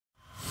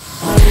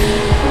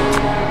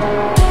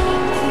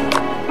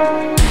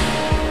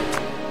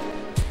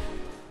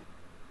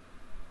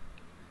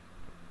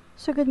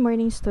So good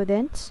morning,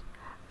 students.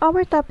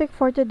 Our topic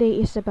for today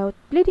is about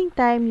bleeding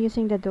time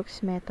using the Dukes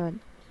method.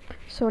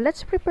 So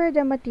let's prepare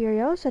the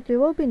materials that we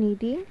will be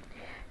needing.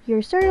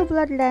 Your sterile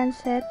blood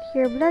lancet,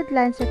 your blood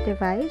lancet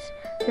device,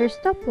 your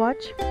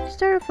stopwatch,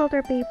 sterile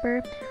filter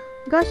paper,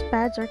 gauze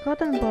pads or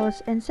cotton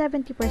balls, and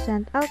 70%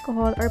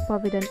 alcohol or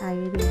povidone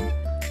iodine.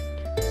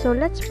 So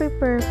let's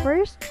prepare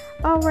first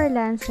our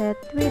lancet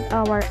with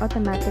our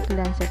automatic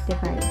lancet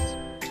device.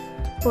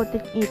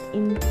 Putting it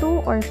in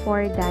 2 or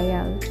 4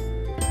 dial.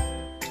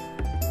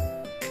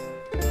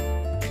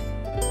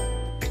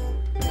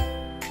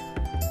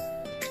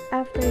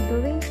 After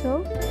doing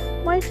so,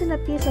 moisten a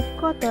piece of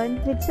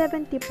cotton with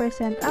 70%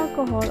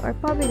 alcohol or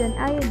povidone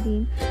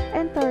iodine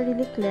and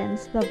thoroughly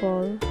cleanse the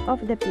ball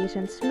of the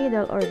patient's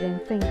middle or ring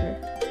finger.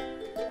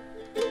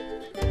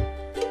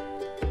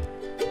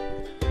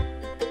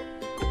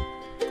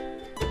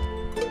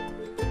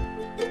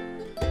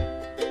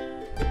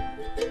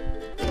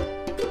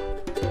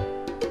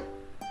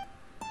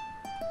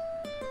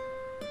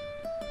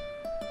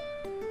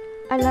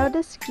 Allow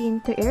the skin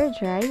to air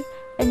dry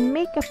and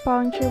make a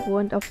puncture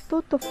wound of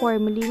 2 to 4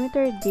 mm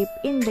deep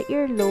in the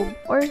earlobe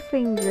or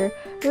finger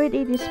with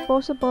a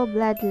disposable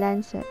blood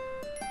lancet.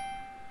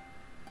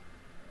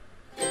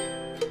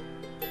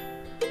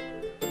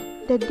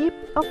 The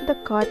depth of the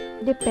cut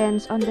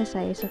depends on the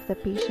size of the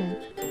patient.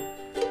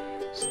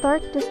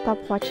 Start the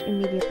stopwatch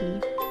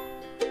immediately.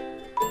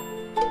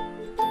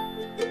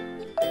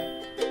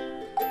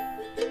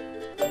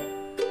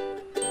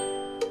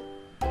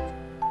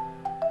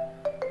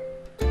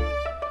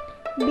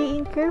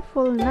 Being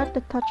careful not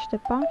to touch the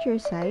puncture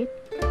site,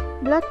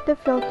 blot the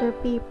filter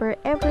paper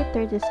every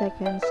 30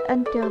 seconds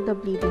until the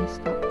bleeding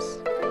stops.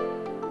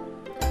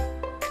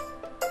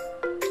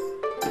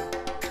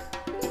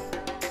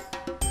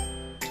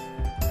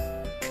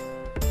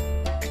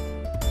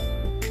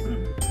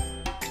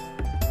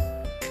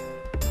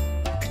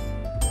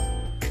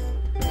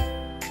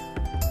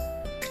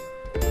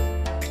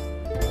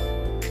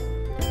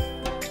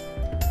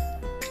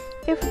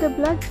 If the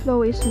blood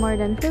flow is more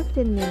than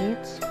 15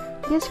 minutes,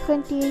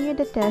 discontinue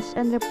the test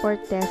and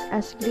report test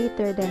as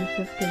greater than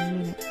 15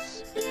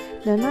 minutes.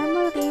 The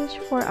normal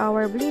range for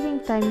our bleeding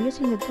time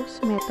using the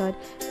Dukes method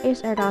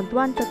is around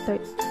 1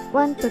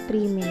 to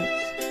 3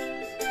 minutes.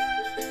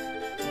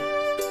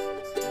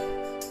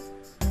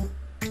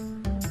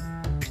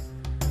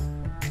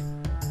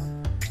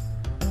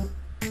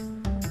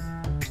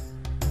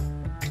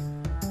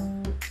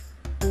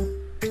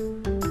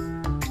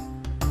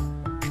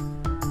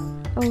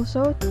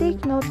 Also,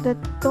 take note that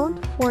don't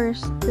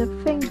force the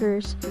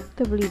fingers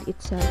to bleed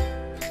itself.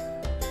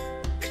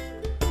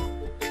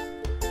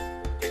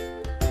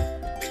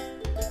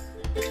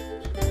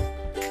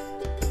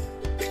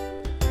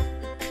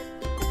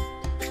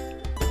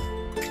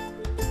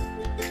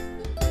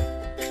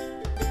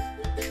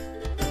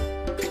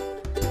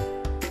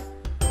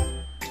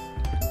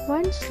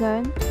 Once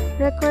done,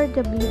 record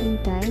the bleeding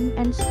time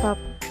and stop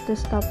the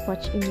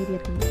stopwatch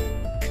immediately.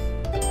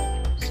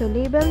 So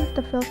label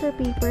the filter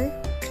paper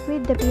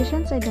with the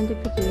patient's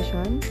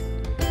identification,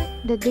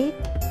 the date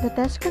the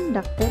test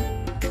conducted,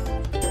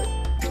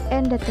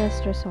 and the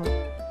test result.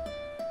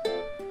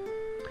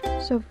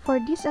 So for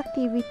this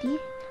activity,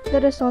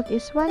 the result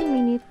is 1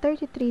 minute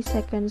 33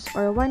 seconds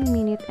or 1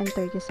 minute and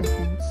 30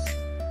 seconds.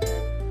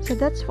 So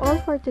that's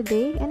all for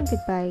today and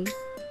goodbye.